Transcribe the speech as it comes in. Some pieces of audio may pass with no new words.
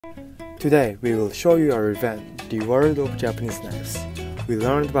Today, we will show you our event, The World of Japanese Knives. We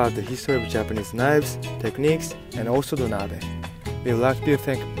learned about the history of Japanese knives, techniques, and also donabe. We would like to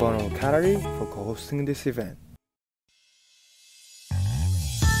thank Bernal Cutlery for co-hosting this event.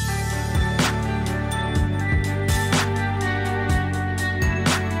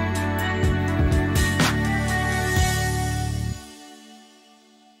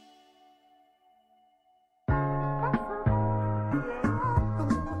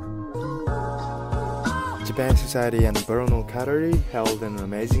 Japan Society and Bernal Cutlery held an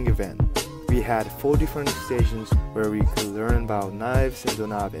amazing event. We had 4 different stations where we could learn about knives and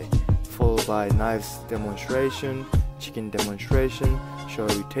donabe, followed by knives demonstration, chicken demonstration,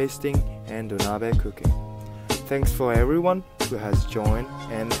 shoyu tasting, and donabe cooking. Thanks for everyone who has joined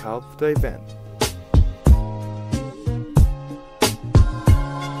and helped the event.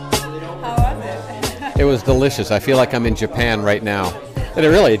 How was it? It was delicious. I feel like I'm in Japan right now. And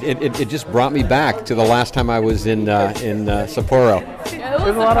it just brought me back to the last time I was in Sapporo. It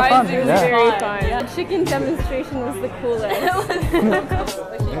was a lot of fun. It was very fun. Yeah. Chicken demonstration was the coolest.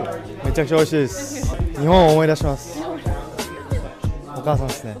 めちゃくちゃ美味しいです。日本を思い出します。お母さん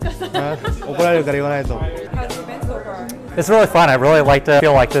ですね。怒られるから言わないと。 It's really fun. I really like to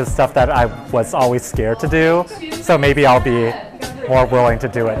feel like this stuff that I was always scared to do. So maybe I'll be more willing to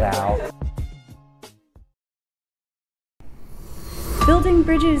do it now. Building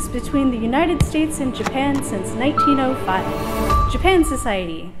bridges between the United States and Japan since 1905. Japan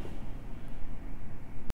Society.